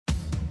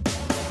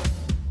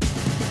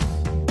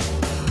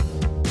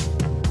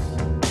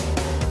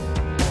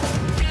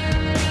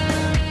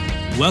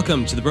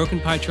Welcome to the Broken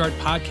Pie Chart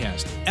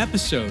Podcast,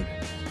 episode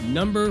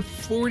number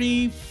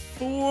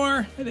 44.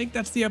 I think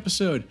that's the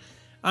episode.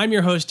 I'm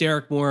your host,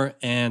 Derek Moore,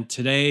 and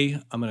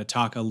today I'm going to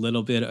talk a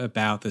little bit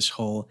about this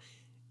whole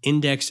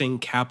indexing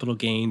capital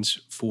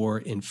gains for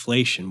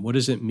inflation. What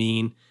does it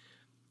mean?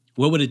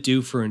 What would it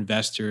do for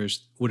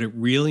investors? Would it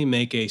really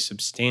make a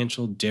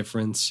substantial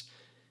difference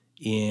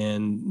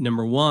in,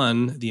 number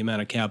one, the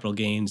amount of capital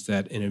gains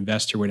that an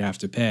investor would have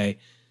to pay?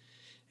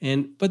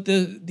 But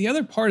the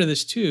other part of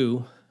this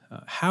too,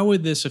 how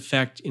would this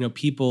affect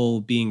people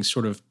being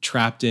sort of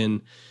trapped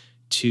in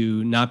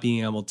to not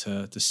being able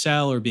to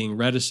sell or being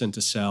reticent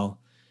to sell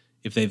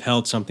if they've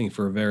held something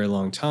for a very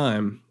long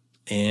time,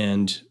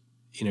 and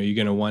you're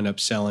going to wind up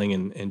selling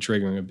and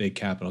triggering a big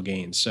capital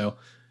gain. So a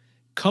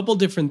couple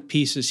different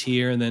pieces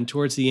here, and then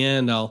towards the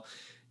end I'll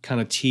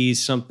kind of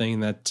tease something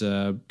that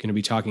I'm going to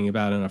be talking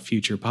about in a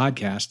future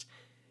podcast.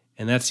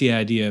 And that's the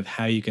idea of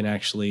how you can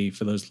actually,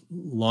 for those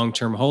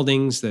long-term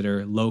holdings that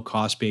are low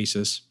cost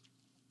basis,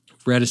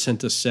 reticent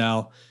to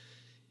sell,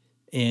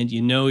 and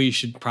you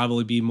should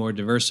probably be more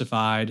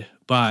diversified,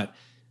 but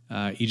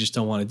you just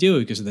don't want to do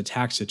it because of the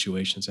tax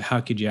situation. So how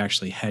could you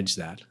actually hedge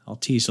that? I'll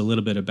tease a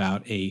little bit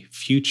about a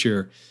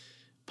future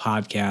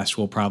podcast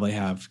we'll probably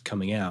have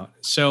coming out.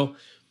 So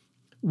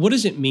what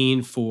does it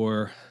mean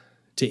to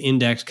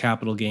index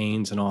capital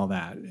gains and all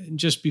that? And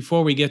just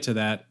before we get to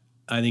that,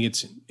 I think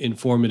it's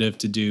informative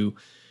to do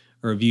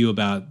a review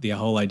about the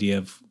whole idea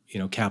of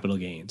capital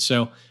gains.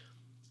 So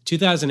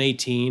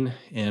 2018,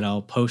 and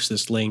I'll post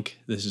this link.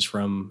 This is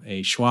from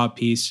a Schwab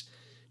piece,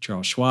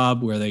 Charles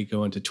Schwab, where they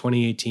go into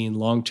 2018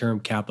 long-term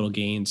capital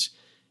gains,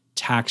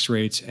 tax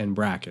rates, and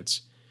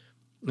brackets.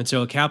 And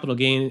so a capital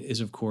gain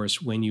is, of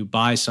course, when you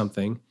buy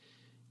something,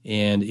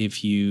 and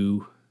if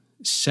you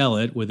sell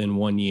it within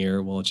 1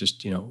 year, well, it's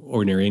just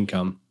ordinary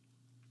income.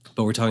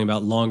 But we're talking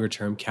about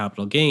longer-term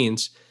capital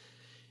gains.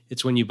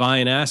 It's when you buy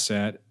an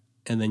asset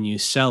and then you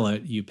sell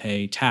it, you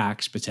pay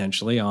tax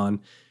potentially on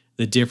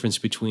the difference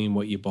between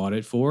what you bought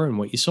it for and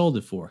what you sold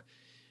it for.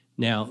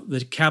 Now,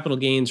 the capital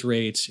gains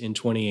rates in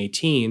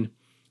 2018,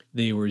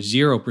 they were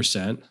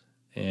 0%,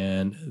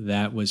 and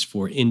that was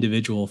for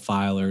individual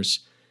filers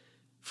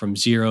from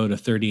 0 to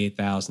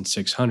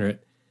 38,600.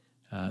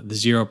 The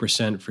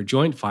 0% for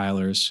joint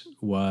filers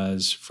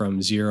was from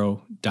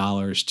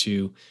 $0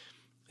 to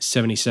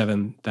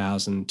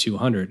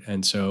 77,200.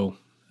 And so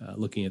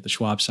looking at the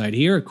Schwab side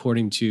here,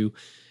 according to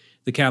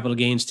the capital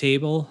gains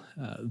table,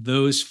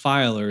 those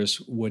filers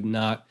would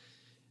not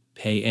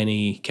pay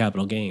any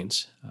capital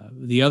gains.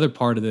 The other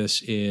part of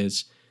this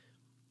is,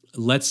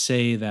 let's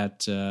say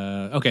that,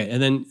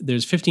 and then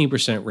there's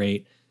 15%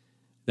 rate.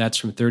 That's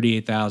from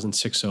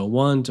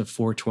 38,601 to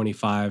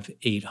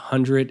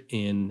 425,800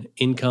 in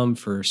income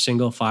for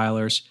single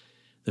filers.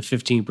 The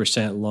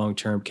 15%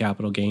 long-term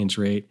capital gains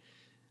rate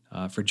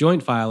for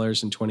joint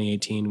filers in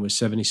 2018 was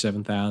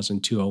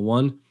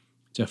 77,201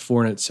 to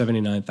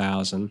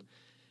 479,000.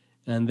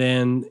 And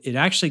then it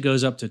actually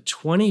goes up to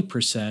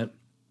 20%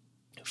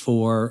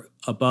 for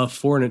above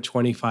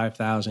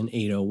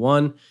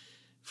 425,801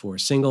 for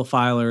single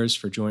filers,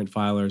 for joint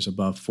filers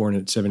above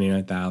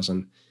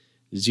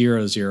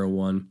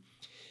 479,001.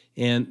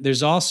 And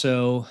there's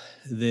also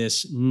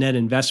this net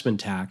investment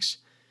tax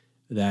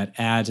that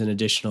adds an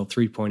additional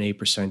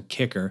 3.8%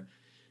 kicker.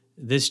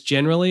 This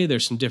generally,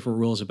 there's some different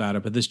rules about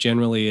it, but this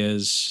generally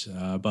is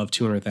above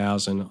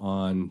 200,000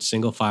 on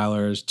single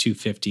filers,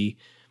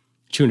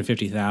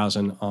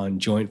 250,000 on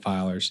joint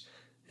filers,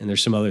 and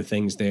there's some other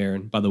things there.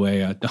 And by the way,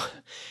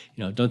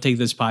 don't take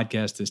this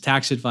podcast as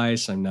tax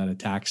advice. I'm not a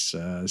tax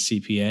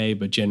CPA,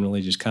 but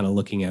generally just kind of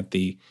looking at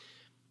the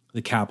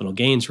capital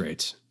gains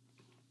rates.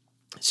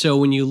 So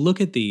when you look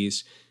at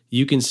these,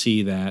 you can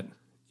see that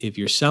if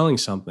you're selling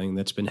something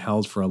that's been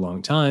held for a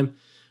long time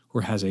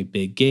or has a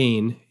big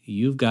gain,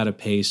 you've got to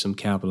pay some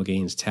capital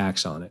gains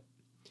tax on it.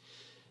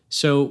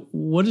 So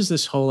what is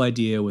this whole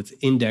idea with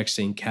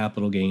indexing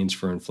capital gains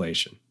for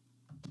inflation?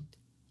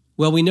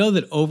 Well, we know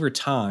that over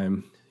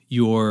time,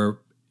 you or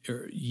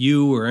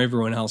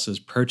everyone else's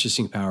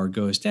purchasing power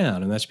goes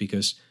down, and that's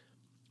because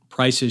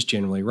prices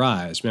generally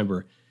rise.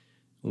 Remember,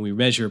 when we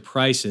measure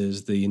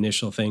prices, the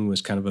initial thing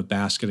was kind of a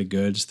basket of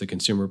goods, the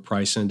consumer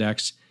price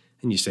index,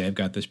 and you say, I've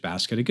got this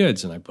basket of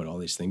goods, and I put all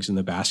these things in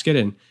the basket,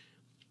 and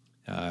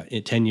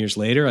 10 years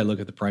later, I look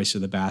at the price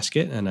of the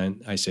basket,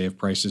 and I say if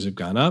prices have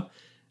gone up,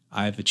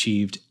 I've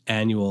achieved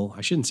I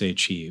shouldn't say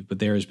achieved, but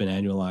there has been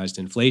annualized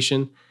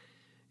inflation.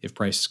 If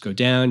prices go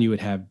down, you would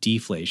have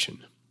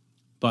deflation.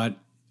 But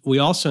we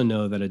also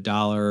know that $1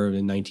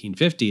 in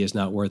 1950 is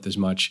not worth as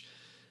much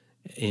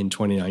in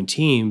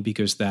 2019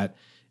 because that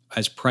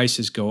as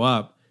prices go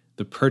up,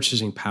 the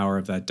purchasing power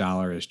of that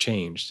dollar has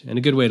changed. And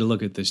a good way to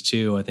look at this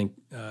too, I think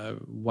a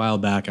while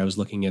back I was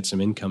looking at some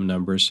income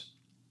numbers,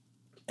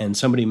 and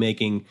somebody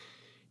making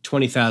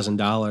 $20,000 in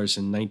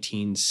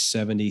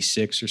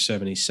 1976 or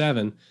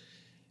 77,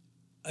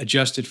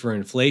 adjusted for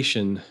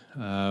inflation,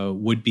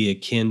 would be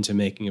akin to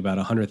making about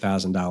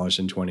 $100,000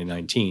 in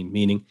 2019,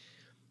 meaning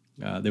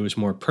there was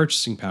more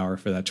purchasing power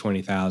for that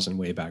 20,000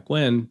 way back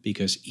when,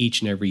 because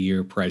each and every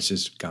year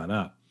prices have gone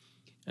up.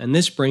 And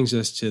this brings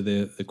us to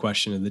the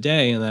question of the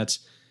day, and that's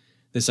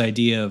this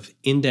idea of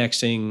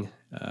indexing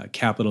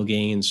capital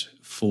gains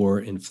for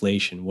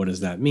inflation. What does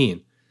that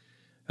mean?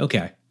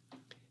 Okay,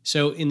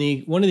 so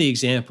in one of the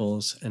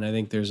examples, and I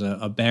think there's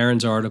a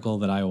Barron's article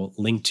that I will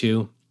link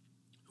to,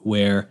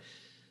 where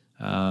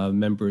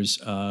members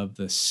of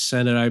the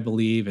Senate, I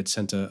believe, had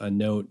sent a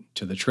note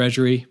to the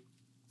Treasury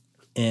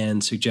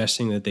and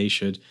suggesting that they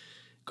should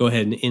go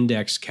ahead and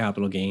index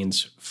capital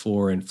gains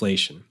for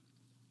inflation.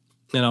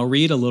 And I'll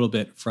read a little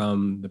bit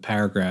from the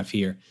paragraph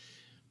here.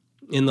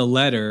 In the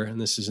letter,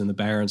 and this is in the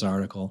Barron's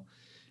article,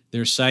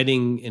 they're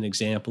citing an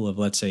example of,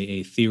 let's say,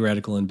 a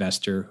theoretical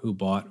investor who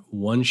bought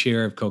one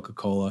share of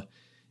Coca-Cola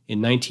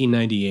in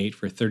 1998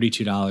 for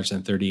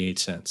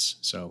 $32.38.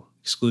 So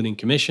excluding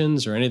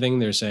commissions or anything,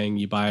 they're saying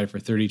you buy it for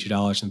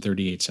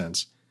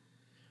 $32.38.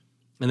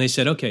 And they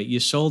said, okay,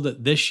 you sold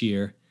it this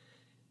year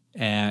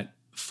at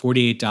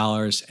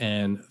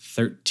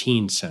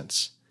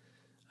 $48.13.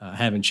 I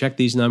haven't checked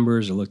these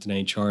numbers or looked at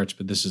any charts,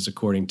 but this is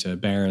according to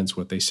Barron's,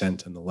 what they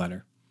sent in the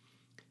letter.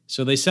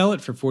 So they sell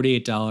it for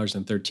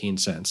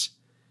 $48.13.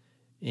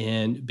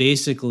 And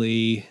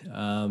basically,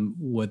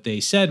 what they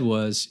said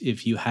was,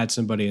 if you had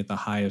somebody at the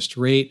highest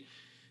rate,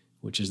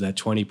 which is that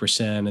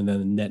 20%, and then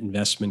the net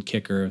investment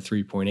kicker of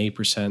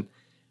 3.8%,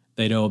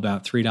 they'd owe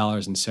about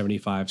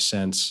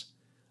 $3.75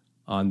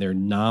 on their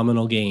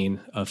nominal gain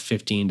of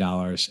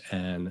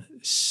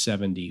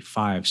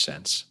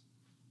 $15.75,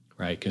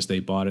 right? Because they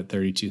bought it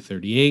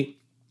 $32.38,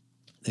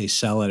 they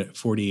sell it at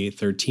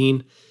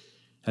 $48.13.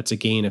 That's a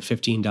gain of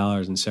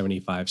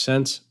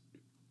 $15.75.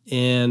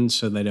 And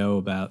so they'd owe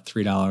about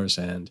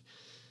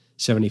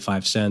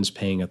 $3.75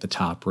 paying at the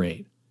top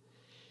rate.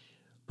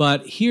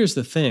 But here's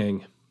the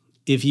thing.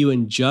 If you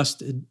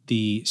adjust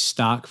the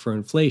stock for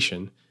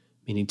inflation,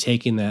 meaning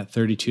taking that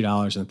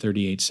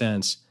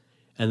 $32.38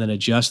 and then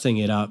adjusting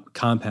it up,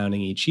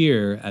 compounding each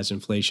year as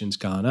inflation's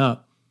gone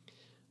up,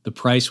 the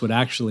price would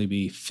actually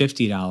be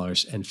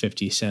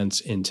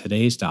 $50.50 in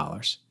today's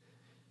dollars.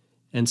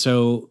 And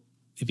so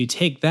if you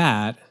take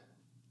that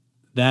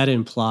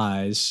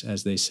implies,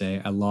 as they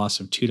say, a loss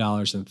of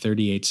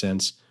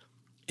 $2.38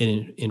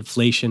 in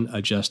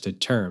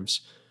inflation-adjusted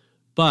terms.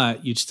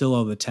 But you'd still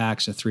owe the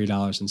tax of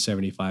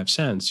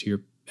 $3.75.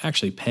 You're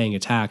actually paying a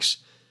tax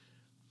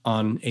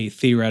on a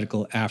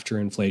theoretical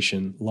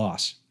after-inflation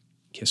loss.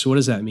 Okay, so what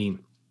does that mean?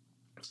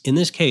 In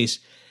this case,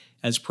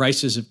 as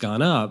prices have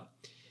gone up,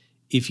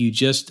 if you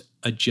just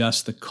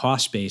adjust the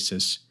cost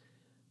basis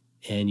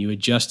and you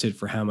adjust it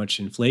for how much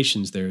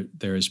inflation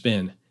there has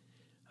been,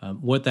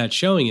 what that's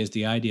showing is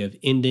the idea of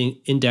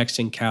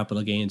indexing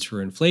capital gains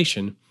for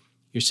inflation.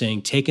 You're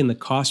saying taking the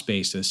cost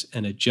basis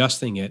and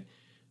adjusting it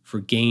for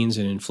gains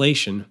in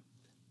inflation,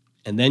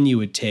 and then you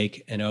would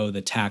take and owe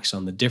the tax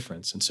on the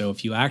difference. And so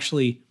if you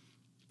actually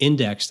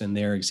indexed in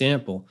their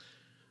example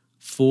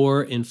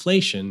for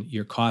inflation,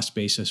 your cost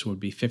basis would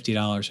be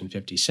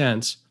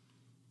 $50.50,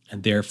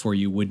 and therefore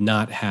you would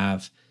not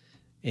have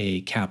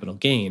a capital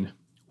gain.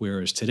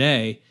 Whereas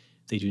today,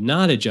 they do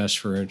not adjust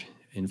for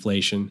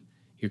inflation.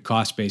 Your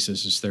cost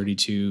basis is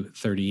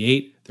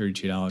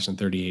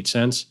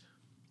 $32.38.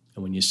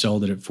 And when you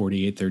sold it at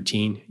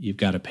 $48.13, you've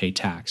got to pay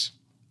tax.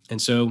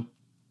 And so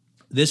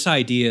this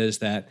idea is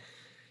that,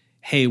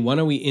 hey, why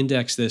don't we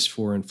index this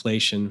for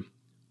inflation?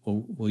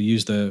 We'll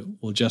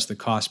adjust the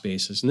cost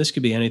basis. And this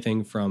could be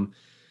anything from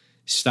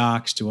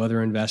stocks to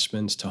other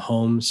investments to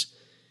homes.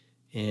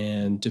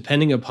 And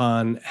depending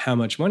upon how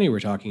much money we're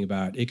talking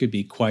about, it could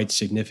be quite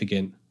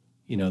significant,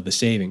 the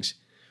savings.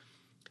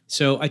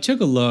 So I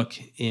took a look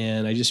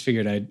and I just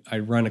figured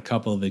I'd run a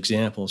couple of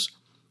examples.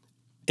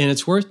 And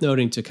it's worth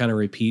noting to kind of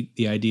repeat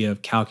the idea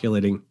of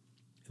calculating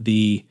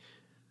the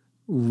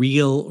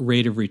real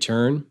rate of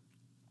return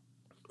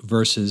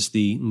versus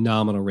the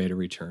nominal rate of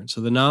return.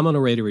 So the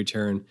nominal rate of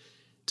return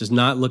does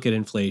not look at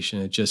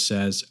inflation. It just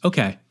says,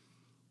 okay,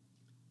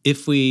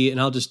 and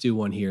I'll just do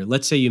one here.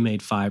 Let's say you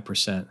made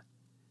 5%.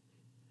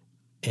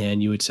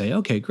 And you would say,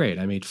 okay, great,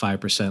 I made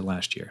 5%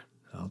 last year.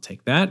 I'll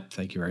take that.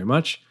 Thank you very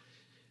much.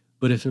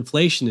 But if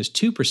inflation is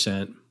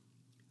 2%,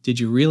 did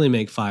you really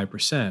make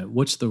 5%?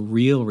 What's the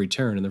real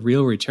return? And the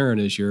real return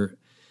is your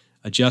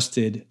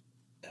adjusted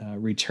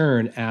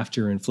return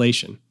after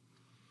inflation.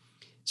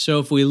 So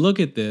if we look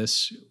at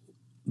this,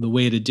 the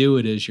way to do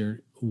it is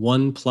your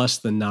 1 plus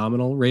the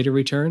nominal rate of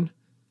return,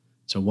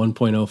 so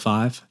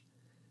 1.05,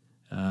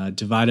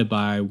 divided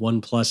by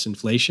 1 plus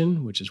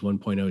inflation, which is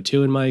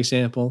 1.02 in my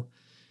example.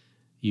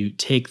 You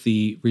take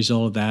the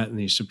result of that and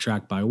you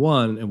subtract by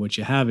 1, and what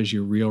you have is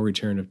your real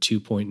return of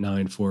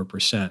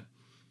 2.94%.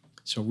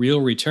 So real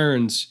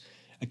returns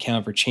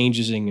account for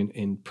changes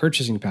in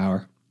purchasing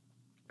power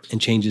and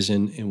changes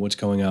in what's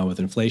going on with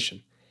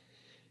inflation.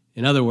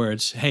 In other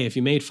words, hey, if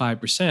you made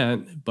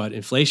 5%, but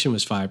inflation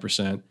was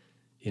 5%,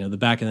 the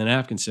back of the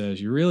napkin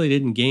says you really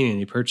didn't gain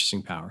any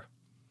purchasing power.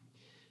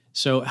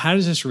 So how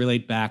does this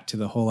relate back to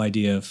the whole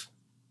idea of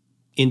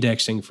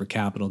indexing for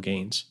capital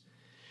gains?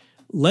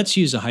 let's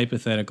use a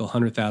hypothetical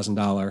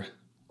 $100,000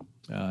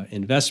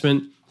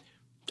 investment.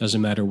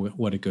 Doesn't matter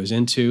what it goes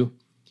into.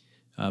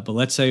 But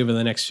let's say over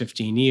the next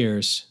 15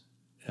 years,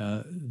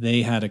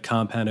 they had a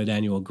compounded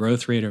annual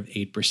growth rate of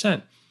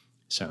 8%.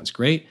 Sounds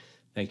great.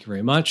 Thank you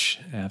very much.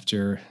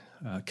 After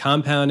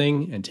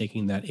compounding and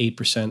taking that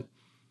 8%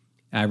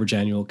 average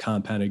annual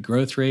compounded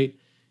growth rate,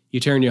 you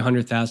turn your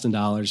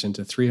 $100,000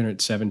 into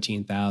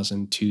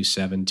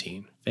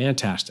 $317,217.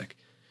 Fantastic.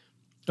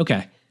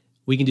 Okay,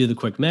 we can do the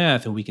quick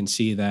math and we can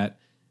see that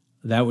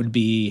that would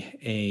be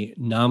a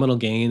nominal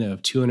gain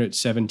of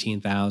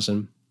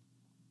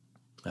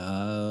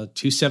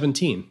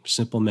 $217,217.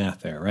 Simple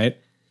math there, right?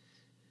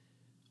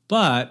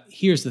 But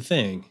here's the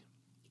thing.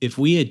 If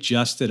we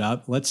adjust it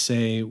up, let's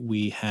say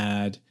we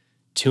had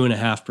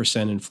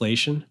 2.5%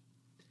 inflation,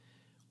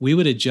 we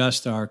would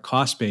adjust our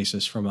cost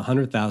basis from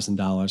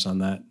 $100,000 on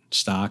that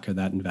stock or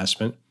that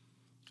investment.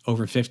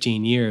 Over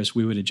 15 years,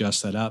 we would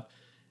adjust that up.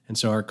 And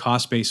so our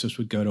cost basis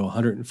would go to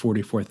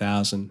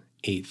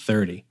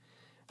 $144,830.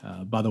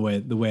 By the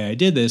way I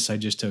did this, I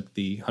just took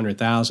the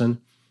 100,000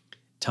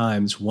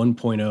 times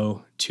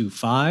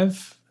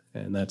 1.025,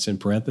 and that's in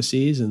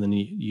parentheses, and then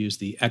you use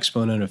the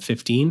exponent of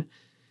 15,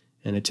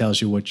 and it tells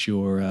you what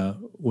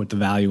the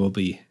value will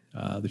be,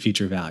 the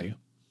future value.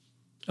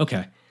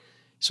 Okay,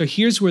 so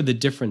here's where the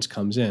difference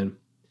comes in.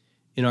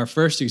 In our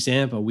first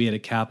example, we had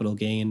a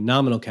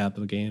nominal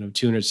capital gain of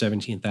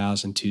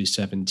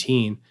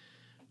 $217,217.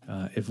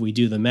 If we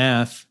do the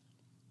math,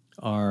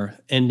 our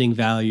ending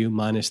value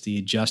minus the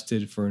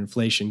adjusted for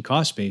inflation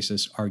cost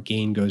basis, our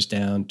gain goes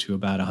down to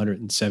about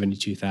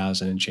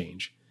 $172,000 and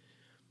change.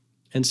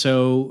 And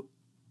so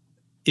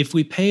if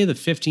we pay the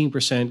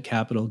 15%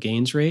 capital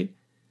gains rate,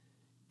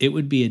 it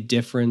would be a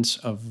difference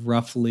of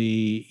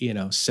roughly,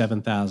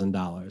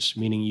 $7,000,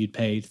 meaning you'd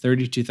pay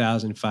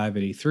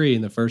 $32,583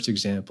 in the first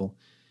example,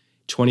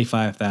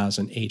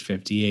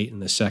 $25,858 in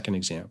the second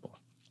example.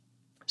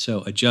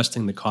 So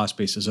adjusting the cost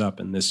basis up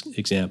in this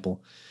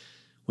example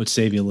would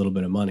save you a little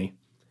bit of money.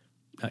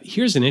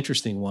 Here's an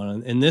interesting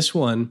one. In this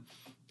one,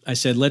 I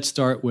said, let's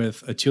start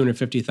with a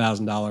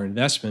 $250,000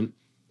 investment,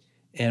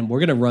 and we're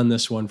going to run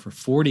this one for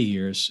 40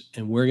 years,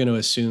 and we're going to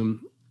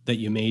assume that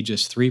you made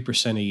just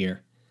 3% a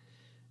year.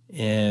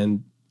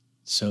 And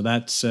so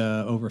that's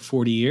over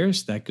 40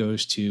 years. That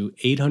goes to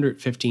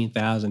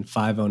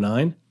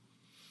 $815,509.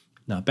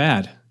 Not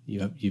bad.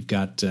 You've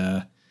got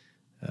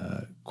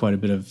quite a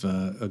bit of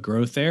a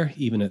growth there,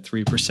 even at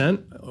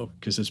 3%,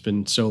 because it's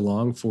been so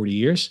long, 40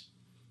 years.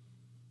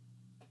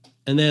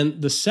 And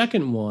then the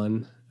second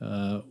one,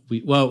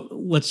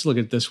 let's look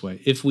at it this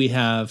way. If we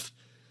have,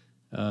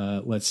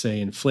 let's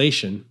say,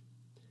 inflation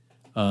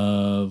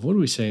of, what do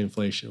we say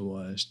inflation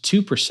was?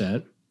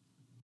 2%.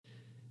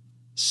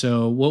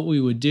 So what we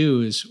would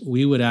do is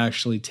we would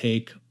actually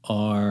take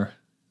our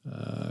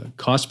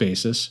cost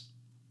basis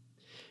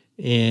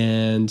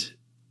and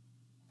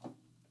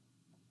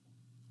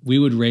we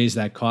would raise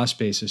that cost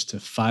basis to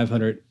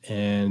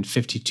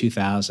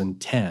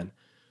 $552,010.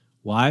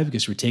 Why?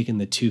 Because we're taking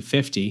the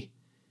 250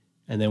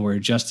 and then we're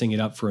adjusting it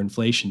up for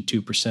inflation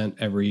 2%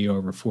 every year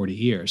over 40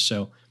 years.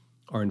 So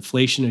our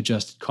inflation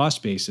adjusted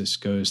cost basis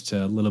goes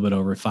to a little bit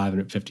over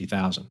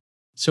 550,000.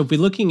 So if we're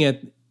looking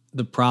at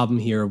the problem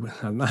here,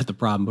 not the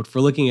problem, but if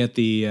we're looking at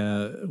the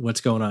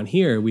what's going on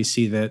here, we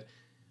see that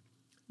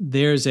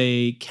there's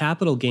a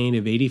capital gain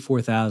of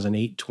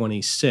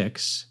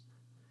 84,826.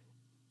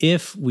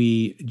 If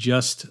we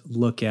just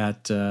look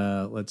at,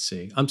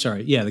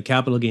 the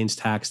capital gains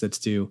tax that's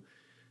due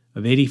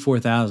of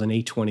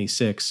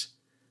 84,826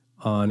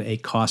 on a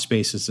cost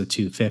basis of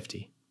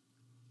 250.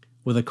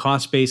 With a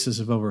cost basis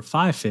of over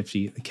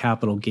 550, the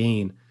capital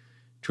gain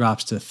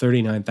drops to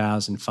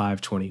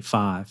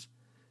 39,525.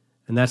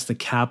 And that's the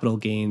capital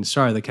gains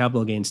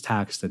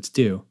tax that's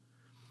due.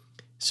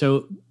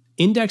 So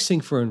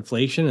indexing for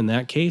inflation in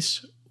that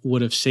case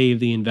would have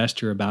saved the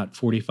investor about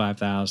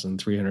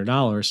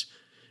 $45,300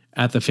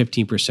 at the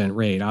 15%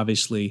 rate.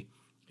 Obviously,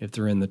 if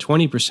they're in the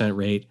 20%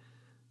 rate,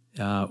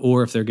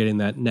 or if they're getting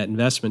that net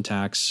investment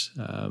tax,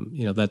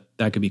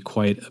 that could be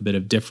quite a bit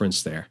of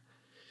difference there.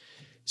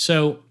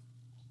 So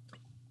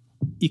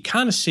you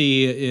kind of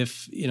see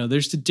if,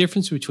 there's the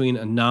difference between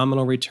a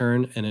nominal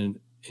return and an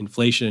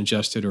inflation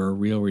adjusted or a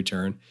real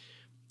return.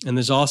 And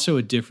there's also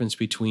a difference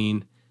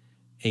between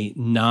a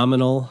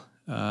nominal,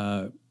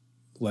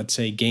 let's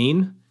say,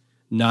 gain,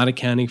 not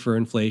accounting for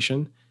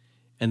inflation.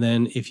 And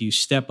then if you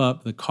step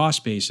up the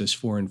cost basis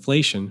for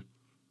inflation,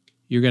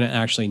 you're going to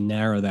actually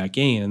narrow that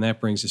gain. And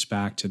that brings us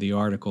back to the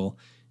article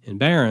in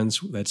Barron's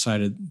that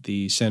cited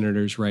the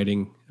senators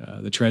writing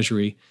the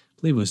Treasury,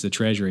 I believe it was the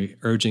Treasury,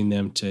 urging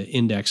them to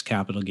index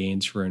capital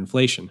gains for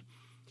inflation.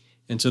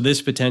 And so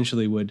this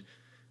potentially would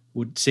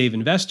save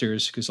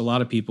investors, because a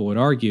lot of people would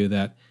argue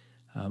that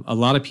a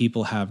lot of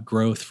people have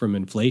growth from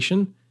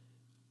inflation,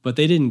 but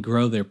they didn't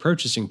grow their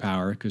purchasing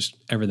power because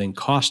everything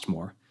cost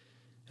more.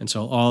 And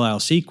so all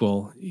else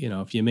equal,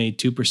 if you made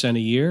 2%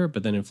 a year,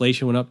 but then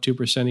inflation went up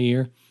 2% a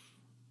year,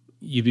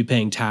 you'd be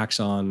paying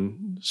tax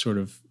on sort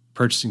of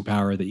purchasing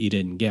power that you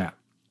didn't get.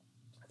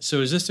 So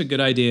is this a good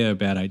idea or a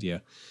bad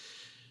idea?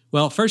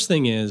 Well, first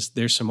thing is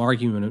there's some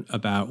argument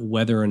about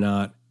whether or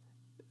not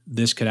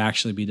this could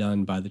actually be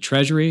done by the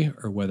Treasury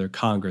or whether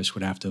Congress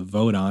would have to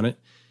vote on it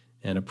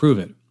and approve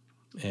it.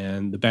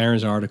 And the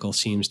Barron's article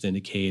seems to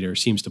indicate or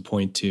seems to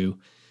point to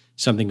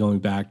something going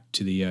back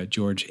to the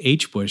George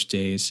H. Bush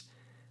days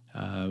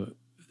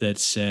that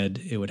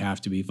said it would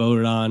have to be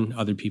voted on.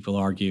 Other people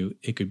argue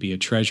it could be a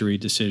Treasury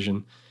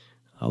decision.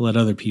 I'll let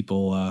other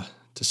people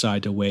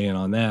decide to weigh in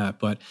on that.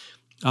 But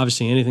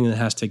obviously anything that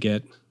has to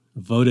get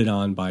voted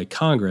on by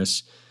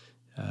Congress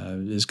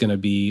is going to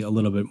be a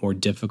little bit more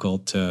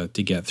difficult to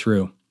get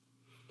through.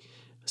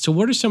 So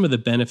what are some of the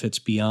benefits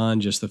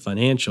beyond just the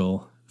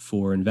financial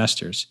for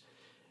investors?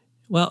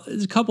 Well,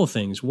 there's a couple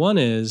things. One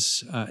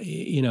is,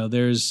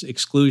 there's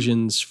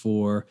exclusions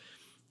for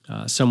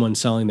someone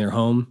selling their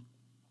home.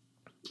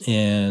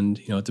 And,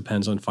 it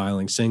depends on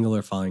filing single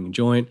or filing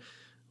joint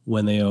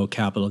when they owe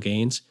capital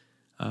gains.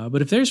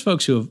 But if there's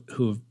folks who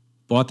have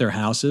bought their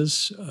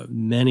houses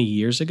many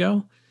years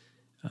ago,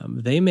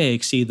 they may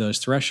exceed those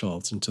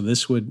thresholds. And so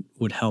this would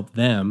help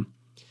them.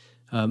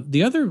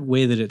 The other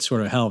way that it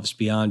sort of helps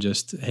beyond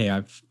just, hey,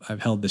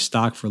 I've held this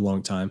stock for a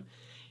long time,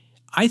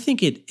 I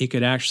think it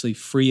could actually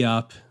free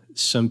up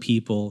some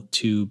people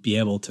to be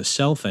able to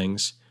sell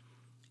things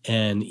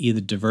and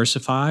either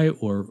diversify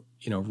or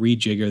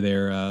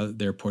rejigger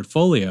their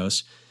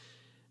portfolios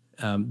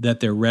that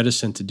they're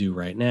reticent to do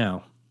right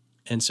now.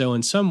 And so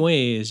in some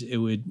ways, it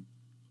would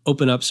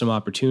open up some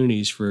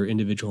opportunities for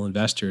individual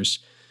investors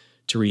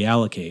to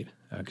reallocate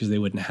because they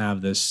wouldn't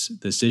have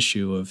this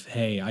issue of,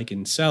 hey, I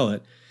can sell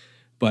it,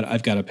 but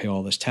I've got to pay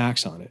all this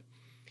tax on it.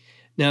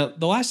 Now,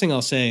 the last thing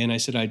I'll say, and I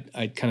said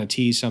I'd kind of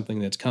tease something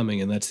that's coming,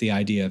 and that's the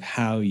idea of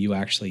how you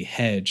actually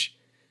hedge.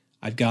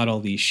 I've got all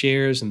these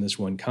shares in this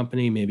one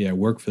company. Maybe I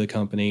work for the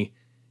company,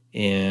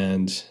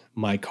 and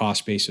my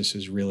cost basis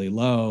is really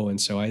low. And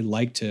so I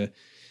like to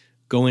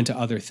go into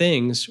other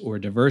things or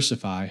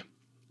diversify,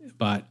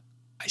 but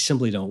I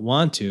simply don't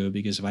want to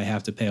because if I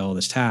have to pay all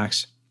this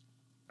tax,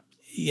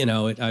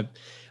 I'm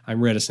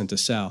reticent to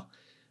sell.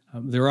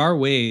 There are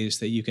ways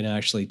that you can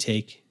actually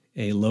take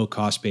a low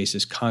cost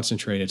basis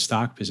concentrated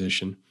stock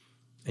position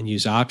and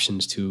use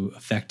options to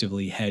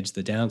effectively hedge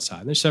the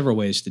downside. There's several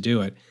ways to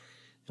do it,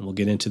 and we'll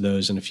get into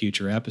those in a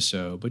future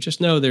episode. But just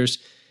know there's,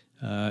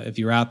 if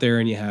you're out there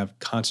and you have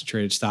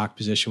concentrated stock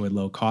position with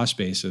low cost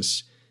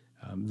basis,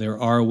 there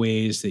are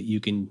ways that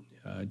you can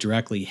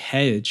directly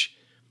hedge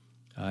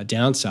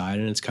downside,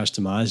 and it's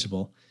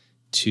customizable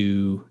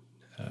to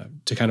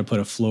kind of put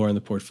a floor in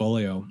the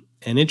portfolio.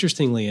 And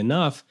interestingly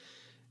enough,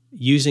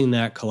 using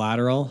that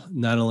collateral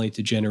not only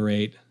to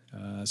generate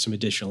some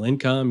additional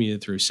income either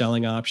through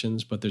selling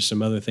options, but there's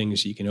some other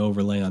things you can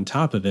overlay on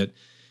top of it,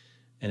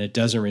 and it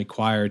doesn't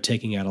require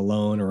taking out a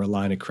loan or a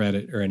line of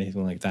credit or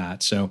anything like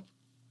that. So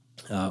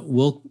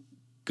we'll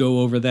go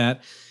over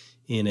that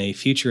in a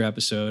future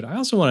episode. I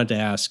also wanted to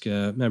ask,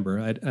 remember,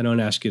 I don't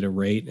ask you to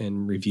rate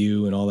and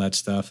review and all that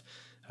stuff.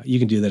 You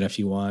can do that if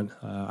you want.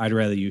 I'd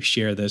rather you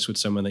share this with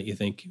someone that you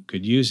think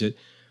could use it.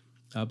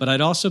 But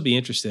I'd also be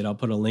interested. I'll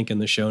put a link in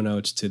the show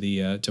notes to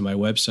my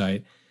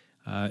website.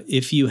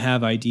 If you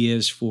have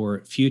ideas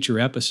for future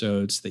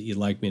episodes that you'd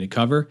like me to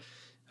cover,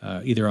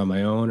 either on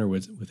my own or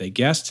with a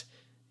guest,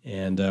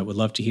 and would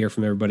love to hear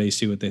from everybody,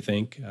 see what they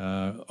think.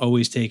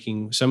 Always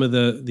taking some of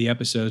the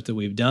episodes that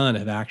we've done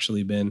have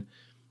actually been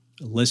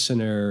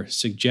listener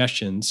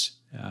suggestions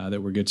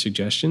that were good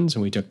suggestions,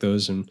 and we took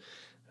those and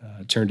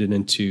turned it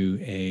into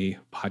a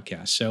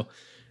podcast. So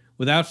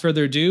without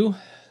further ado,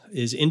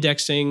 is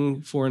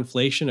indexing for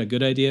inflation a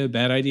good idea,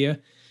 bad idea?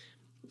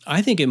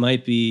 I think it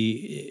might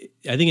be.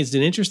 I think it's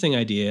an interesting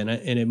idea,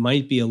 and it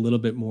might be a little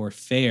bit more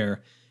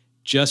fair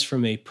just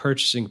from a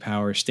purchasing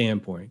power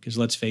standpoint. Because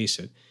let's face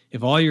it,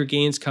 if all your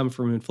gains come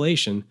from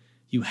inflation,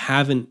 you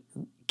haven't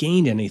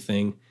gained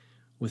anything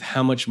with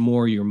how much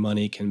more your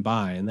money can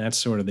buy. And that's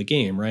sort of the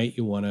game, right?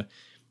 You want to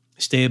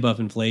stay above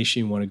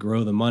inflation. You want to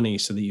grow the money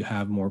so that you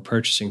have more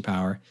purchasing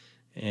power.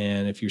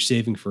 And if you're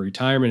saving for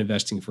retirement,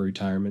 investing for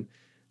retirement,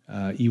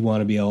 you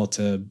want to be able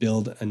to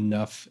build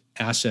enough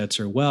assets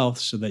or wealth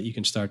so that you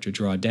can start to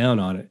draw down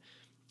on it.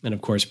 And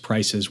of course,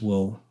 prices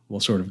will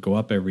sort of go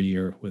up every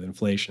year with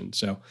inflation.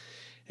 So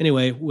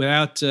anyway,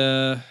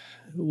 we'll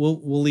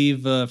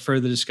leave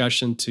further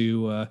discussion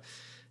to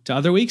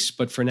other weeks.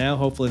 But for now,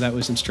 hopefully that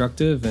was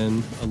instructive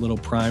and a little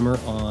primer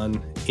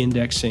on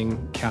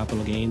indexing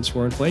capital gains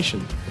for inflation.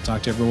 We'll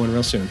talk to everyone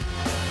real soon.